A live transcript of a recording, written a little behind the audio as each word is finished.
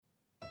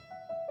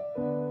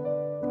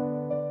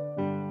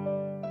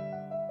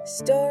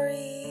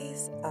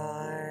Stories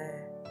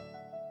are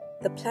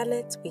the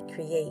planets we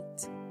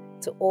create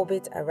to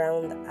orbit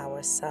around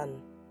our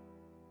sun,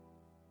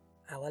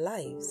 our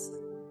lives.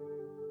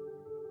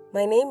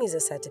 My name is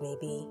Osadime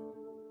B,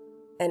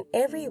 and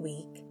every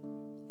week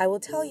I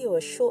will tell you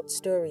a short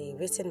story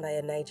written by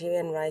a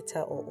Nigerian writer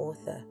or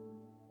author.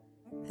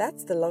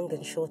 That's the long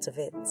and short of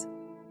it.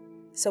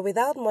 So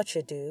without much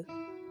ado,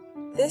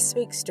 this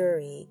week's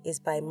story is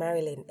by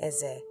Marilyn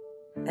Eze,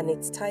 and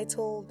it's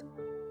titled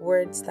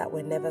Words That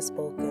Were Never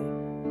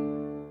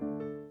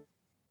Spoken.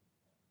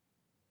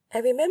 I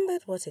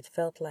remembered what it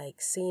felt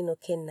like seeing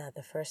Okenna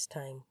the first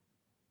time.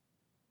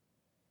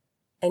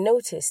 I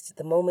noticed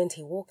the moment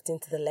he walked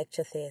into the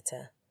lecture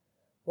theatre,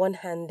 one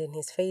hand in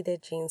his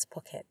faded jeans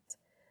pocket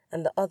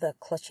and the other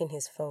clutching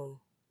his phone.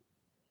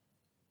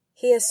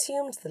 He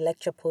assumed the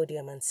lecture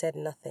podium and said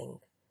nothing,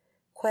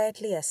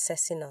 quietly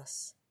assessing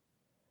us.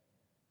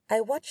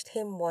 I watched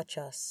him watch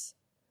us,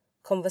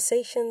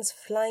 conversations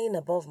flying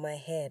above my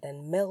head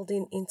and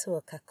melding into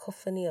a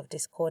cacophony of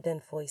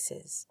discordant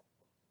voices.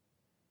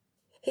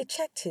 He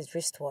checked his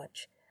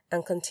wristwatch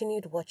and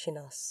continued watching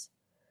us,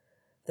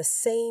 the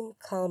same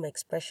calm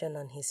expression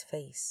on his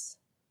face.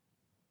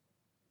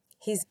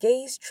 His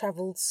gaze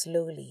traveled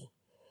slowly,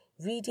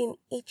 reading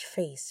each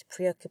face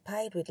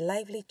preoccupied with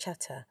lively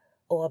chatter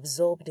or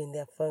absorbed in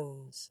their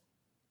phones.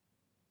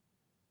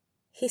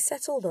 He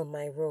settled on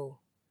my row,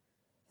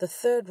 the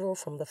third row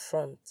from the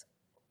front,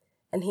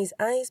 and his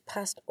eyes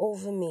passed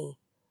over me,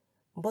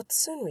 but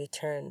soon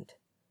returned,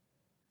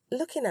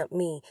 looking at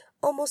me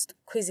almost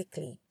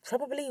quizzically,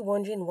 probably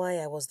wondering why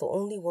I was the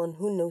only one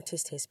who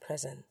noticed his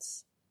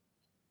presence.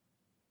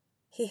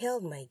 He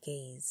held my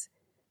gaze,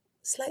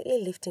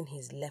 slightly lifting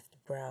his left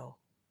brow.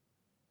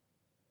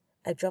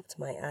 I dropped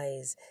my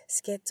eyes,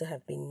 scared to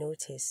have been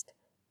noticed,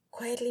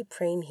 quietly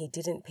praying he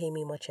didn't pay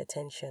me much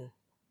attention.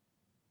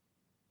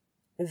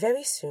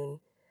 Very soon,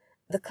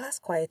 the class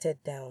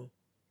quieted down.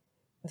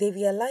 They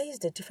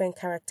realized a different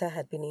character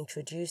had been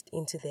introduced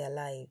into their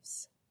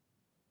lives.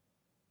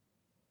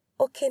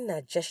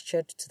 Okenna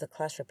gestured to the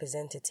class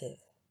representative.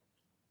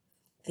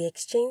 They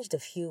exchanged a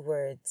few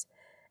words,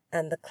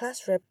 and the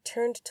class rep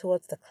turned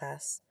towards the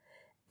class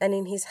and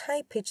in his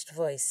high-pitched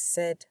voice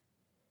said,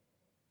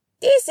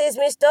 "This is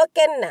Mr.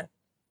 Okenna.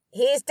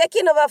 He is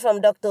taking over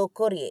from Dr.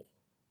 Okorie."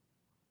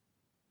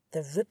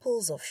 The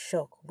ripples of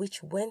shock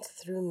which went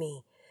through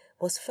me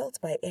was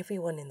felt by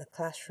everyone in the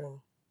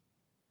classroom.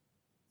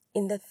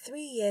 In the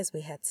 3 years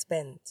we had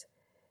spent,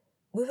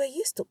 we were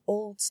used to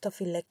old,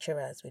 stuffy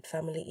lecturers with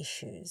family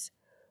issues,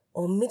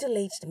 or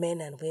middle-aged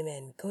men and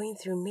women going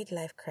through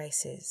midlife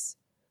crises,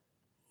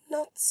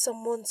 not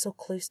someone so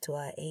close to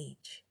our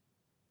age.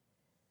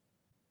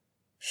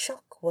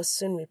 Shock was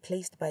soon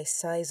replaced by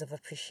sighs of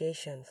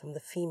appreciation from the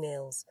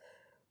females,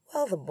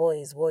 while the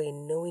boys wore a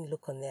knowing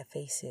look on their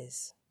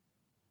faces.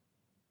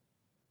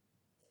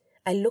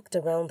 I looked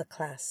around the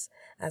class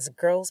as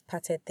girls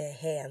parted their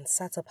hair and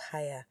sat up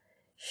higher,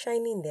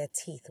 shining their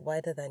teeth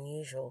wider than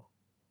usual.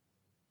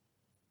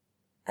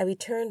 I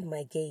returned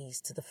my gaze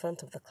to the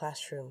front of the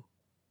classroom.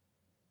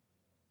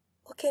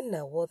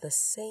 Okenna wore the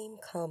same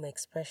calm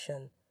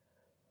expression,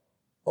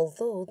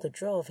 although the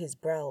draw of his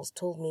brows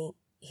told me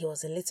he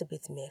was a little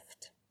bit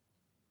miffed.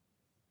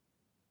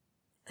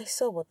 I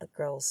saw what the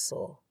girls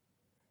saw.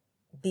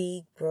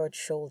 Big, broad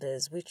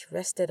shoulders which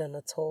rested on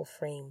a tall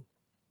frame,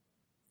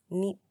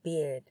 neat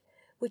beard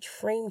which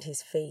framed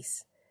his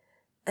face,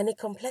 and a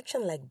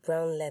complexion like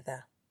brown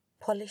leather,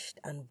 polished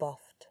and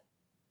buffed.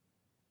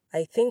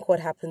 I think what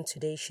happened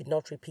today should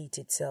not repeat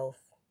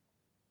itself.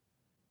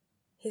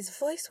 His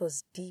voice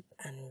was deep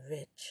and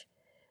rich,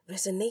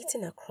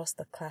 resonating across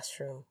the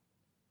classroom.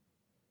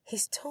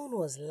 His tone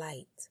was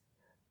light,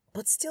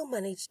 but still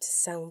managed to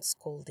sound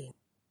scolding.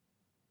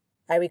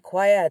 I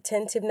require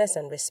attentiveness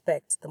and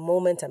respect the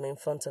moment I'm in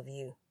front of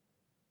you.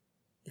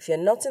 If you're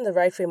not in the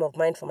right frame of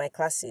mind for my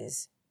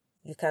classes,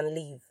 you can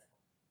leave.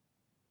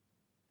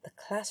 The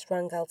class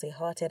rang out a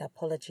hearted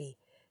apology,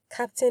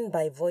 captained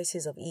by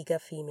voices of eager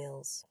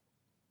females.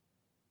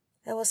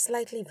 I was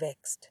slightly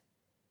vexed.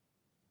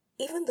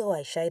 Even though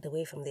I shied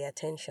away from the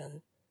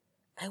attention,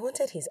 I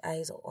wanted his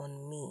eyes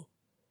on me,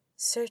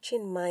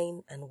 searching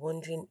mine and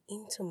wandering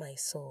into my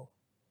soul.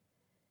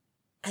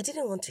 I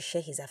didn't want to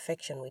share his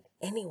affection with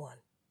anyone.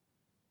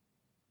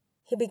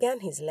 He began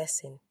his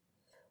lesson,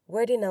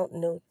 wording out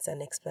notes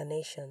and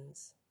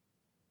explanations.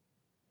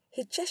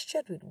 He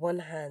gestured with one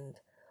hand,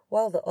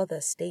 while the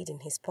other stayed in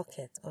his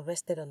pocket or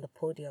rested on the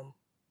podium.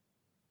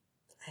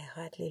 I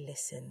hardly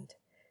listened,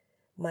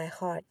 my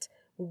heart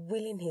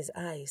willing his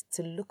eyes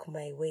to look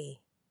my way,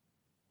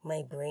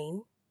 my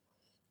brain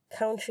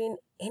countering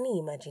any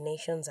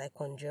imaginations I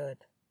conjured.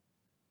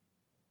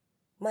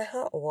 My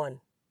heart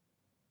won.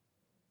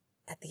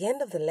 At the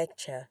end of the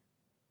lecture,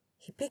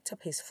 he picked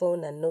up his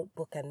phone and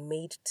notebook and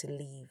made to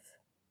leave.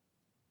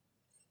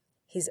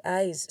 His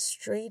eyes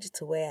strayed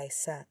to where I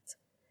sat,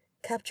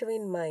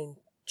 capturing mine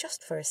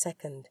just for a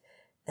second,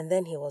 and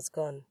then he was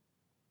gone.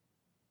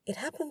 It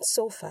happened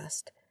so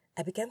fast,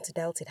 I began to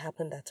doubt it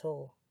happened at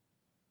all.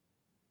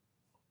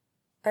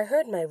 I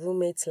heard my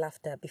roommate's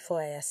laughter before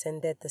I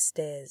ascended the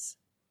stairs.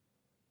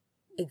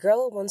 A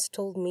girl once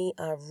told me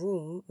our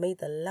room made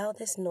the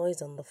loudest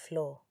noise on the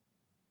floor.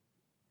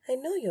 I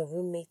know your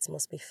roommates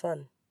must be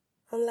fun,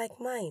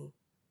 unlike mine,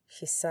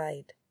 she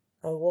sighed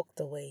and walked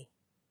away.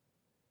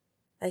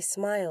 I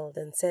smiled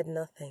and said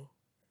nothing.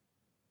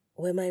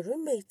 Were my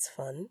roommates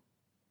fun?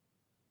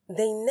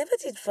 They never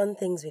did fun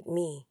things with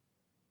me.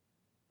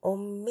 Or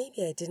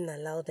maybe I didn't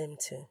allow them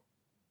to.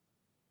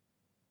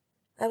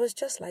 I was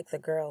just like the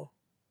girl,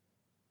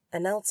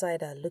 an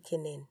outsider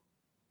looking in.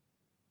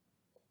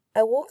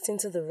 I walked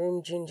into the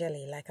room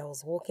gingerly like I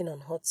was walking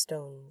on hot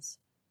stones.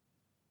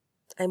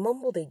 I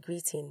mumbled a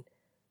greeting,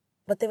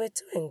 but they were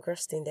too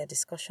engrossed in their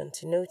discussion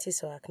to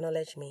notice or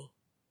acknowledge me.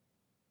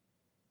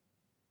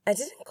 I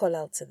didn't call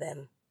out to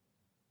them.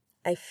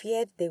 I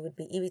feared they would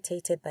be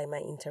irritated by my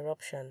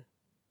interruption.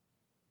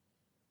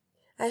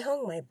 I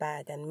hung my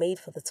bag and made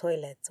for the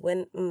toilet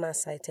when Mma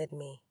sighted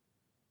me.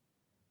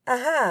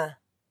 Aha!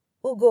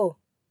 Ugo,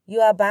 you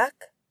are back?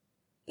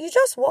 You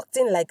just walked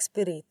in like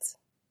spirit.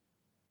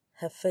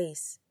 Her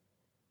face,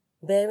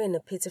 bearing a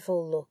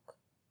pitiful look,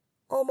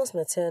 almost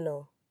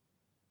maternal.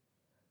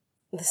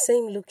 The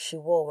same look she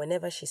wore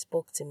whenever she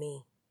spoke to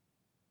me.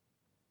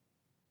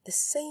 The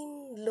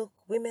same look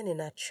women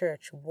in our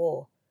church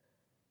wore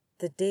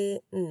the day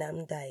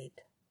Nnam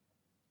died.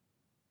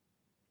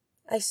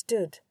 I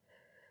stood,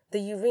 the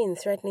urine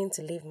threatening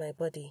to leave my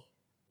body.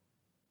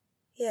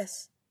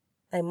 Yes,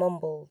 I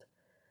mumbled,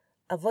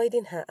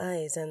 avoiding her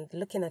eyes and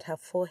looking at her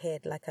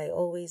forehead like I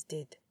always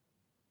did.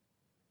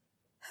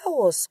 How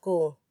was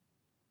school?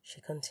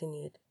 She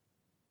continued.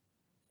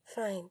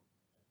 Fine,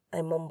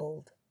 I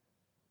mumbled.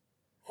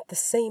 The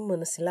same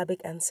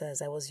monosyllabic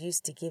answers I was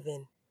used to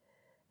giving,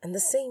 and the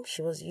same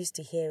she was used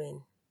to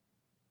hearing.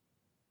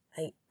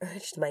 I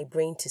urged my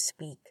brain to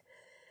speak,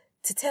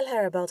 to tell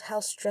her about how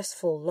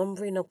stressful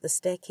lumbering up the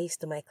staircase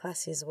to my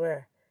classes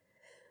were,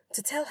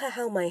 to tell her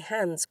how my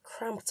hands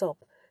cramped up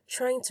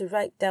trying to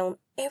write down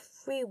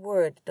every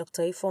word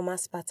Dr. Ifoma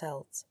spat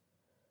out,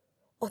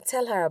 or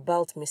tell her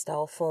about Mr.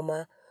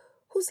 Ofoma,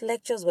 whose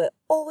lectures were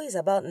always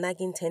about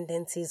nagging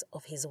tendencies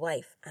of his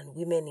wife and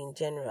women in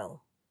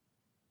general,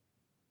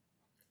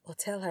 or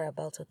tell her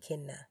about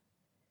Okenna,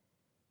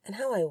 and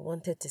how I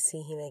wanted to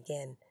see him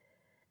again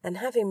and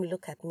have him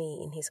look at me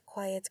in his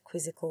quiet,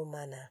 quizzical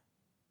manner.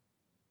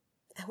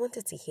 I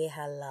wanted to hear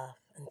her laugh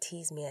and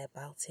tease me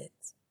about it.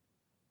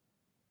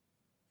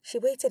 She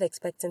waited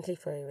expectantly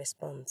for a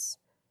response,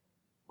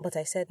 but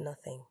I said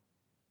nothing.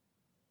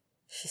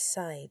 She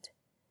sighed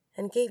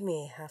and gave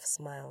me a half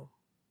smile.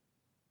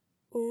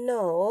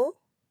 No.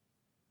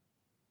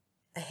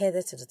 I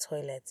headed to the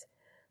toilet,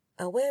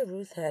 where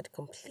Ruth had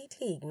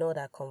completely ignored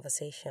our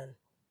conversation.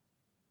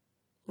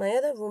 My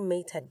other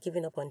roommate had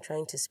given up on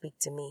trying to speak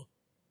to me,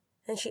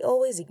 and she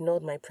always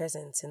ignored my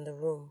presence in the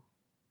room.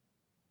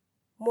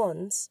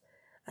 Once,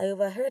 I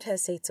overheard her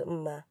say to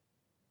Mma,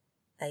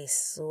 I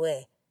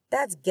swear,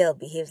 that girl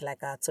behaves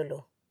like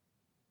Atolo.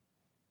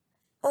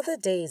 Other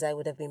days I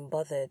would have been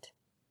bothered,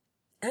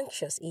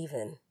 anxious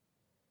even.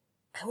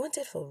 I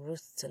wanted for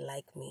Ruth to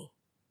like me.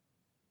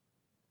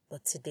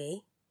 But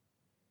today,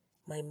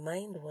 my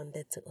mind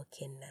wandered to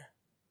Okenna,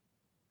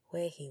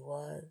 where he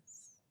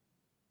was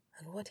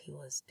and what he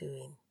was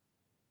doing.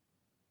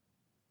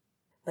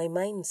 My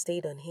mind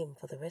stayed on him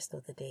for the rest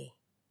of the day.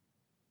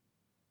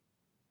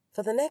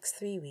 For the next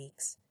 3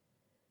 weeks,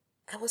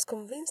 I was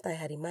convinced I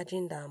had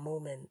imagined our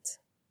moment.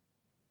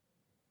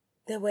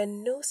 There were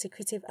no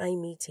secretive eye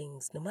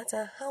meetings, no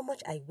matter how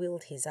much I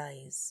willed his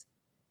eyes.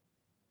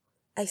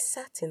 I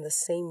sat in the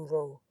same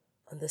row,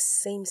 on the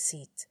same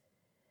seat,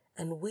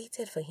 and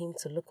waited for him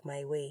to look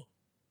my way.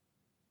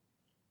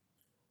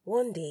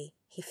 One day,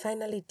 he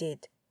finally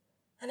did,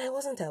 and I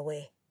wasn't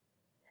aware.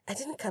 I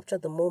didn't capture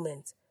the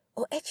moment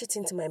or etch it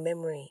into my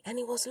memory, and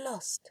it was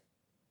lost.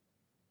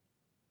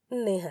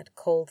 Nne had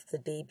called the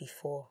day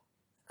before,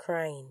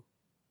 crying.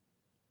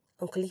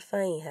 Uncle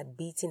Ifeanyi had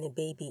beaten a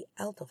baby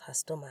out of her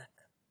stomach.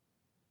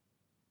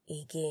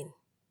 Again.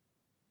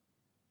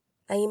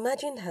 I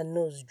imagined her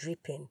nose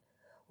dripping,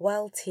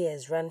 while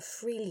tears ran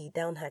freely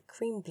down her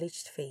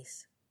cream-bleached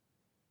face.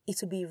 It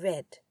would be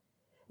red,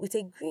 with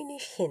a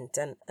greenish hint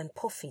and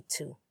puffy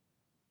too.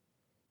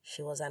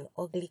 She was an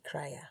ugly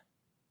crier.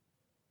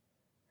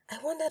 I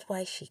wondered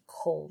why she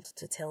called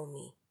to tell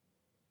me.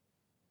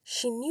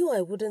 She knew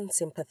I wouldn't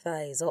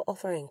sympathize or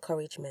offer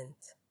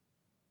encouragement.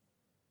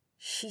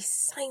 She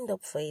signed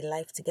up for a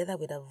life together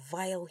with a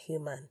vile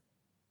human.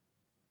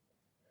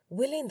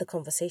 Willing the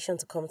conversation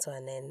to come to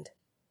an end,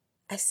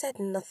 I said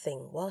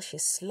nothing while she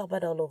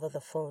slobbered all over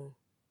the phone.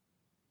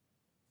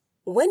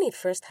 When it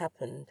first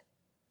happened,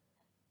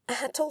 I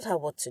had told her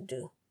what to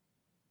do.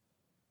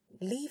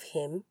 Leave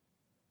him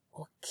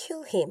or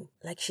kill him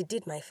like she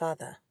did my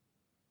father.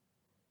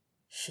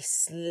 She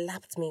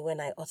slapped me when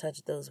I uttered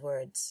those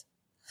words.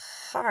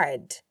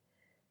 Hard.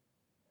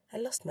 I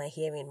lost my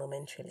hearing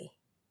momentarily.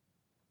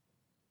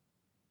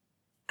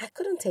 I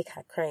couldn't take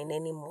her crying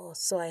anymore,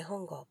 so I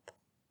hung up.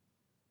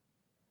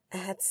 I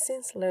had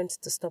since learned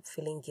to stop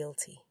feeling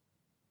guilty.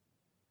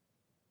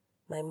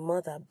 my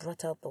mother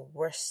brought out the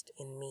worst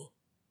in me.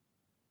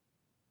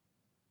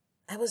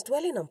 I was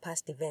dwelling on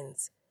past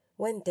events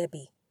when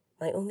Debbie,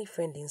 my only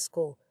friend in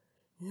school,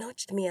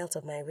 nudged me out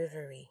of my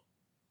reverie.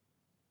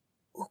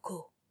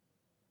 "Uko,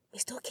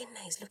 Mr.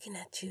 Okenna is looking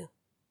at you,"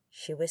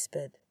 she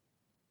whispered.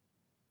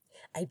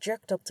 I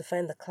jerked up to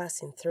find the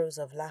class in throes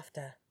of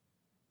laughter.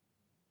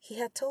 He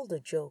had told a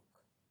joke.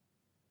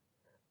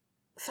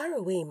 Far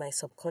away in my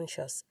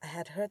subconscious, I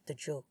had heard the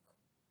joke.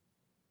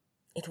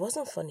 It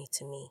wasn't funny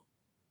to me.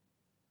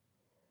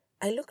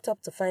 I looked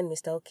up to find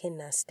Mr.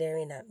 Okenna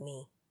staring at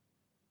me.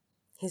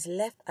 His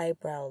left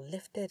eyebrow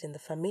lifted in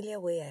the familiar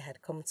way I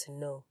had come to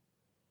know,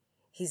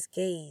 his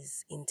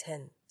gaze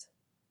intent.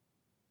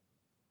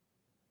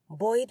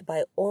 Buoyed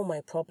by all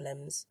my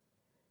problems,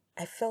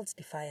 I felt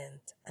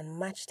defiant and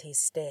matched his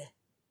stare.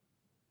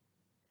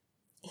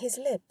 His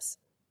lips,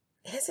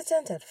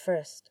 hesitant at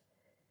first,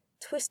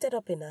 twisted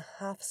up in a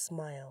half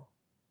smile.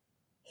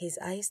 His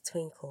eyes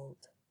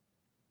twinkled.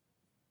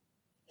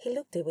 He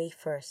looked away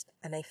first,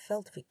 and I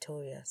felt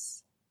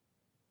victorious.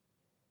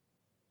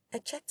 I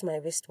checked my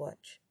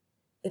wristwatch.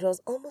 It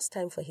was almost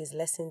time for his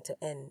lesson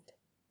to end.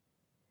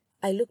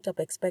 I looked up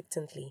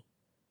expectantly,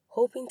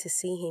 hoping to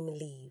see him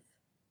leave.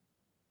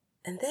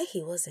 And there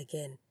he was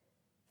again,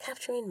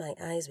 capturing my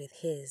eyes with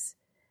his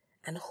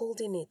and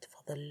holding it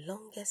for the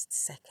longest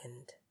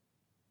second.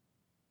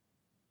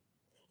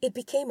 It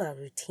became our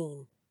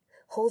routine,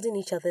 holding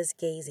each other's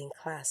gaze in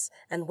class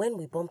and when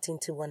we bumped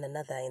into one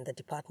another in the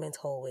department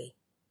hallway.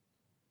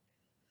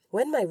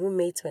 When my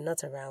roommates were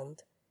not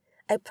around,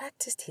 I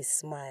practiced his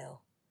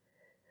smile,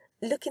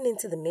 looking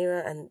into the mirror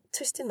and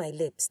twisting my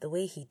lips the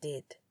way he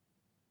did.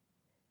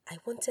 I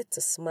wanted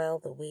to smile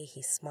the way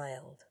he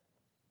smiled.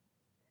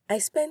 I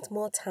spent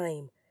more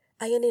time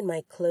ironing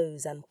my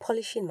clothes and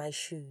polishing my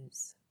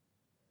shoes.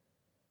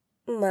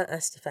 Ma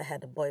asked if I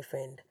had a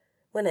boyfriend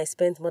when I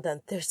spent more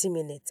than 30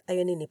 minutes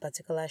ironing a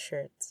particular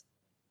shirt.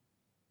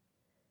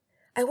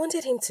 I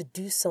wanted him to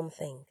do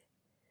something.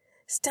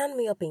 Stand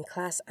me up in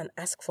class and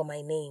ask for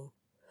my name,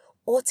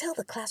 or tell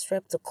the class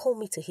rep to call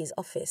me to his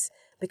office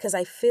because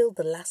I failed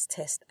the last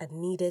test and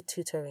needed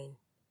tutoring.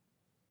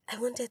 I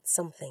wanted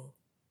something,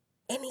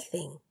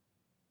 anything.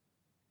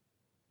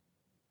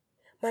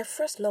 My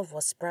first love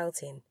was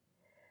sprouting,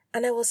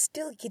 and I was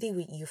still giddy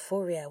with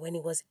euphoria when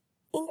it was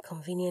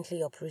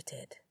inconveniently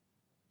uprooted.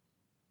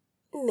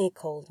 Nne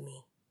called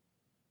me.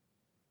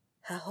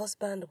 Her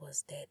husband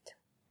was dead.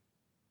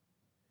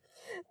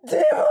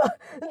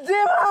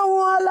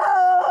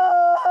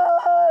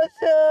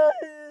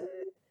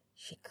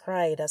 She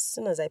cried as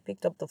soon as I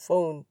picked up the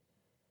phone.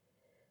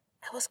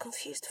 I was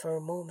confused for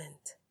a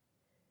moment.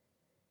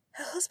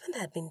 Her husband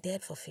had been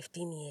dead for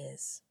 15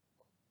 years.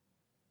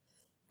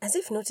 As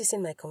if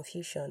noticing my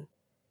confusion,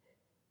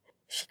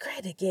 she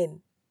cried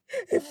again.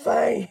 If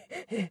I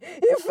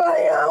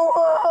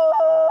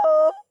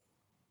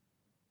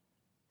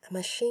I'm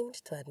ashamed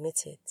to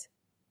admit it,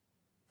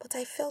 but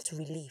I felt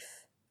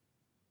relief.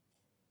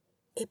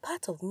 A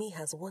part of me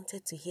has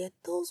wanted to hear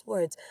those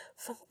words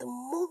from the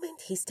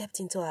moment he stepped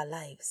into our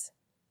lives.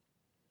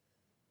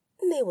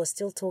 Nne was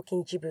still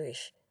talking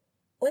gibberish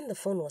when the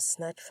phone was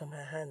snatched from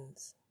her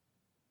hands.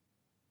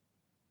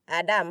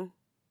 Adam.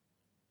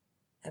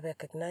 I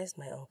recognized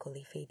my Uncle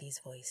Ifedi's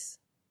voice.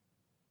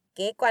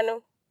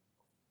 Kekwano.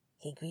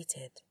 He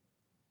greeted,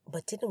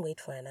 but didn't wait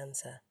for an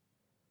answer.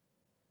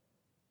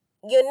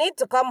 You need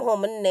to come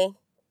home, Nne.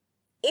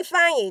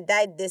 Ifeanyi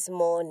died this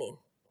morning.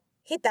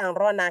 Hit and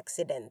run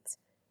accident.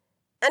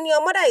 And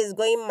your mother is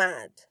going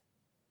mad.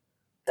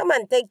 Come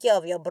and take care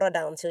of your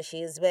brother until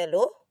she is well,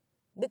 oh?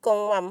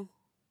 Bikongwam.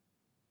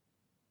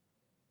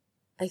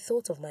 I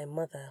thought of my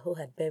mother who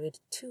had buried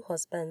 2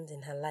 husbands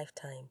in her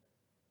lifetime.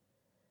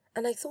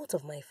 And I thought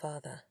of my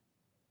father.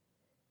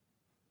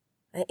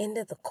 I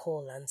ended the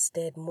call and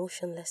stared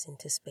motionless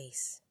into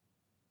space.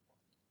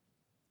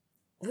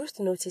 Ruth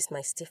noticed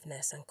my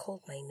stiffness and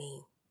called my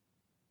name.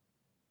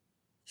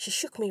 She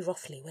shook me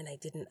roughly when I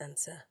didn't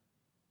answer.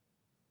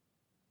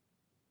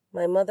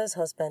 My mother's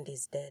husband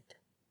is dead,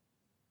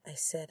 I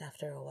said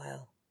after a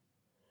while.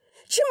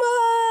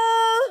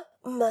 Chima!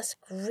 Ma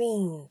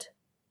screamed.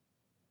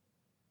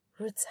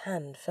 Ruth's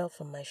hand fell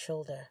from my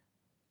shoulder.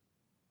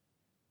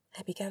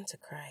 I began to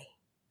cry.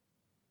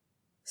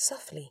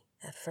 Softly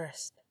at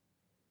first.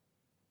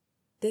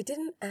 They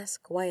didn't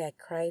ask why I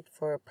cried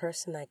for a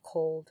person I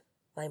called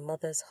my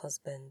mother's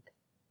husband.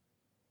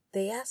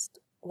 They asked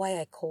why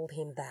I called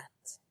him that.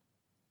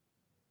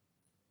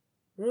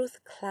 Ruth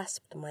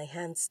clasped my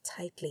hands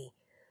tightly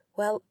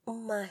while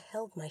Umma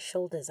held my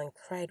shoulders and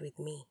cried with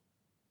me.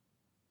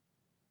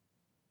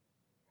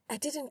 I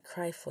didn't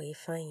cry for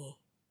Ifeanyi.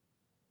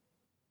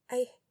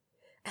 I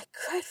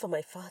cried for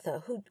my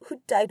father who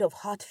died of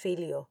heart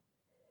failure.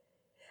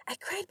 I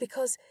cried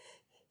because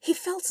he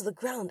fell to the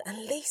ground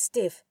and lay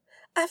stiff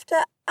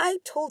after I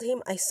told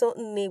him I saw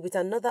Nne with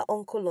another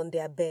uncle on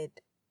their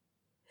bed.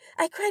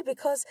 I cried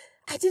because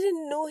I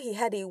didn't know he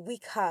had a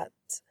weak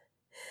heart.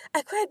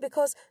 I cried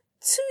because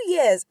 2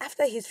 years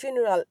after his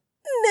funeral,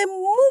 Nne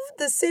moved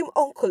the same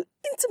uncle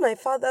into my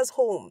father's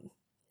home.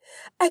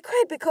 I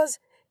cried because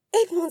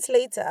 8 months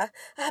later,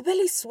 her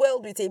belly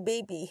swelled with a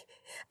baby.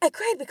 I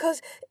cried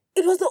because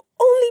it was the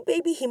only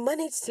baby he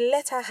managed to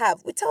let her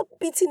have without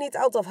beating it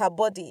out of her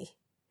body.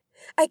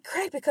 I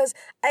cried because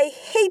I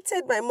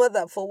hated my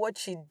mother for what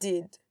she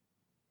did.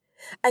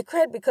 I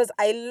cried because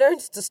I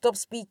learned to stop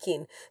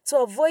speaking to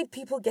avoid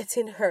people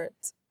getting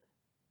hurt.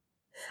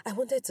 I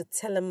wanted to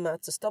tell Emma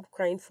to stop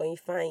crying for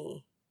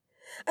Ifeanyi.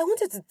 I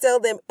wanted to tell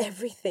them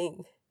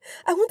everything.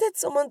 I wanted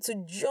someone to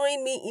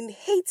join me in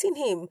hating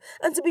him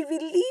and to be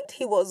relieved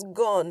he was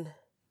gone.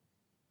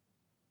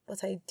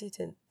 But I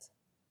didn't.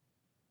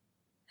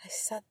 I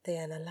sat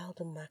there and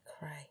allowed Emma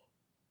cry.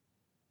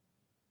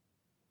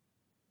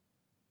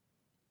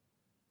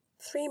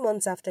 3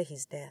 months after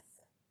his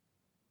death,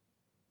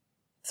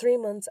 3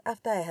 months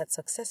after I had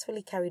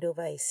successfully carried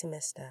over a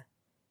semester,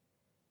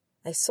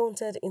 I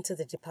sauntered into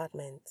the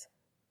department,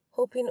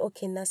 hoping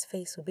Okenna's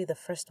face would be the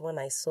first one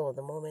I saw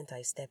the moment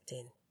I stepped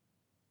in.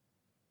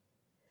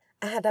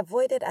 I had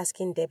avoided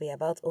asking Debbie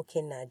about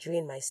Okenna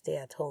during my stay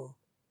at home.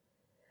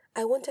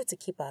 I wanted to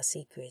keep our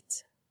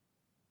secret.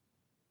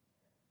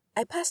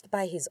 I passed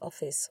by his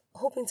office,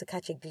 hoping to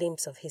catch a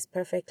glimpse of his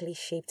perfectly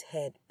shaped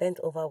head bent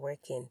over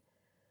working,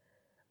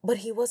 but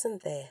he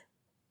wasn't there.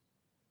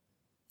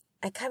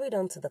 I carried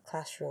on to the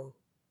classroom.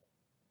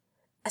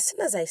 As soon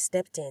as I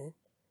stepped in,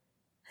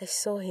 I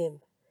saw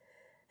him,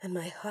 and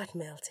my heart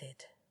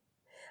melted.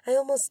 I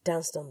almost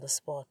danced on the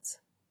spot.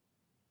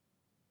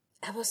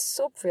 I was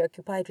so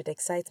preoccupied with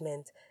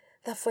excitement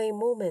that for a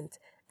moment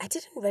I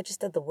didn't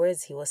register the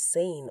words he was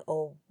saying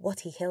or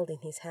what he held in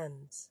his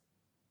hands.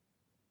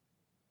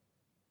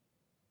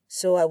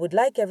 So I would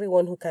like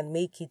everyone who can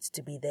make it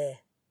to be there.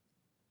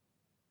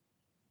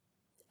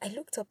 I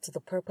looked up to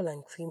the purple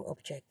and cream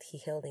object he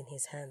held in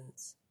his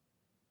hands.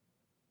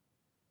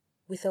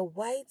 With a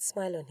wide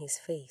smile on his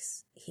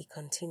face, he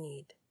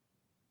continued,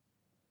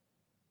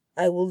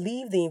 I will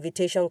leave the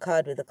invitation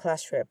card with the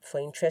class rep for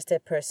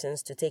interested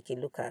persons to take a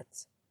look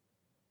at.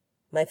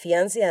 My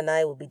fiancé and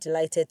I will be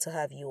delighted to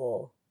have you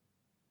all.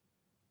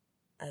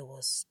 I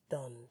was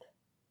stunned.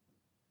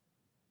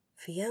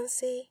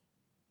 Fiancé,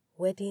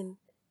 wedding,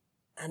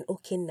 and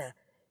Okenna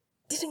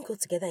didn't go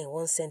together in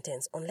one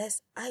sentence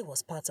unless I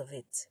was part of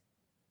it.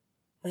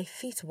 My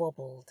feet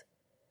wobbled,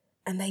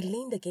 and I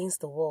leaned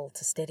against the wall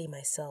to steady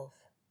myself.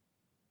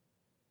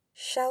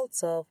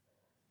 Shouts of,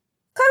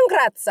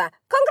 Congrats, sir!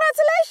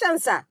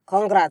 Congratulations, sir!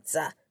 Congrats,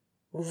 sir!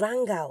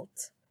 Rang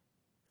out,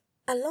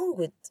 along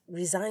with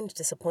resigned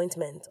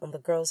disappointment on the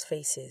girls'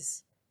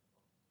 faces.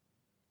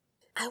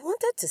 I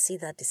wanted to see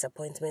that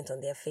disappointment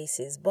on their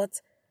faces,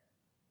 but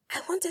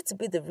I wanted to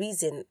be the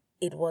reason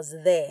it was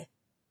there,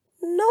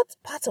 not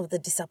part of the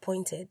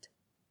disappointed.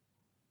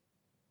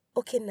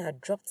 Okenna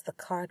dropped the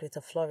card with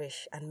a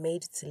flourish and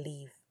made to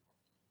leave.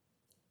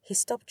 He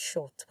stopped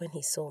short when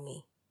he saw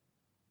me.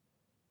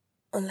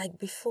 Unlike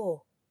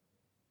before,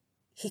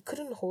 he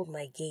couldn't hold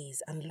my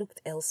gaze and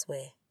looked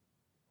elsewhere.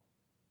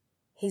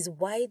 His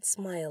wide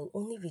smile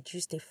only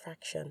reduced a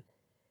fraction,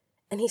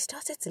 and he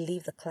started to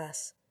leave the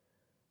class,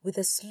 with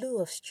a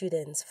slew of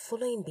students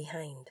following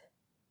behind.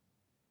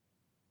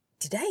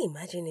 Did I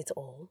imagine it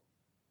all?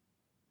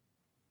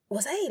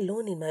 Was I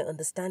alone in my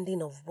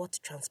understanding of what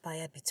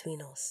transpired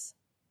between us?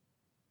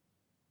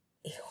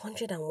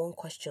 101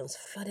 questions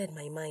flooded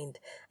my mind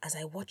as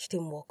I watched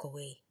him walk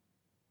away.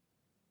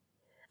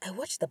 I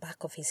watched the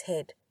back of his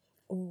head,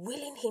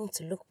 willing him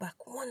to look back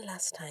one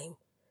last time.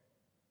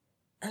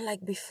 And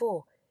like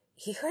before,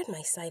 he heard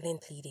my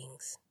silent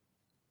pleadings.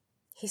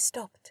 He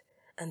stopped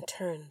and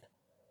turned,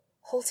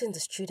 halting the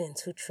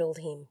students who trailed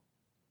him.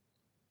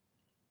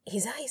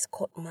 His eyes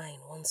caught mine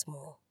once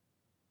more.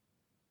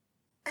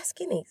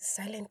 Asking a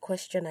silent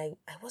question I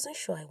wasn't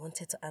sure I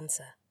wanted to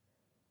answer.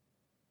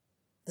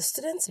 The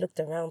students looked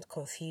around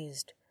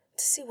confused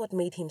to see what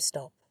made him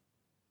stop.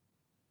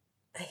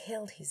 I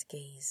held his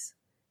gaze,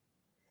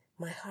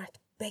 my heart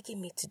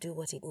begging me to do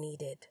what it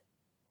needed.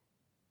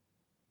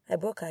 I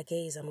broke our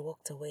gaze and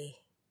walked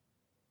away,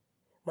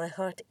 my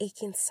heart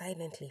aching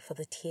silently for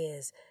the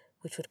tears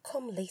which would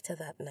come later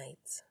that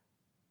night.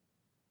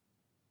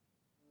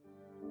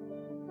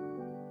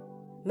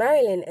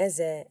 Marilyn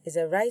Eze is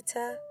a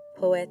writer,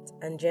 poet,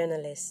 and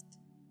journalist.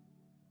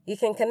 You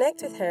can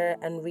connect with her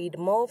and read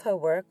more of her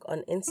work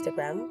on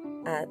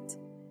Instagram at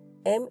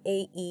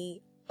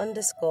MAE_RYLIN,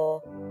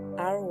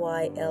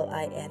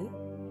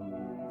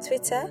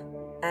 Twitter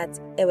at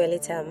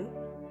Ewelitam,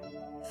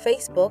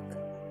 Facebook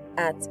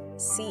at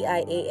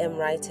CIAM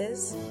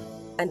Writers,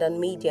 and on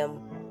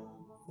Medium.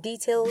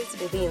 Details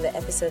will be in the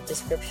episode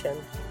description.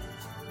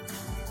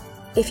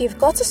 If you've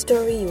got a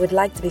story you would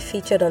like to be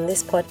featured on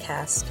this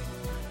podcast,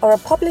 or a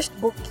published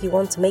book you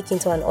want to make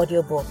into an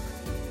audiobook,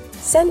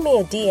 send me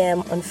a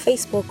DM on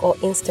Facebook or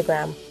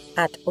Instagram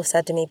at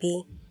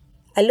Osadumebi.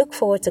 I look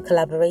forward to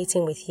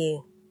collaborating with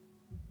you.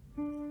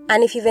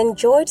 And if you've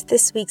enjoyed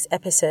this week's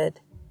episode,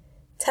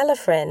 tell a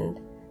friend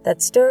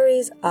that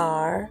stories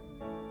are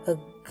a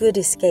good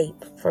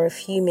escape for a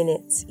few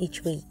minutes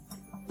each week.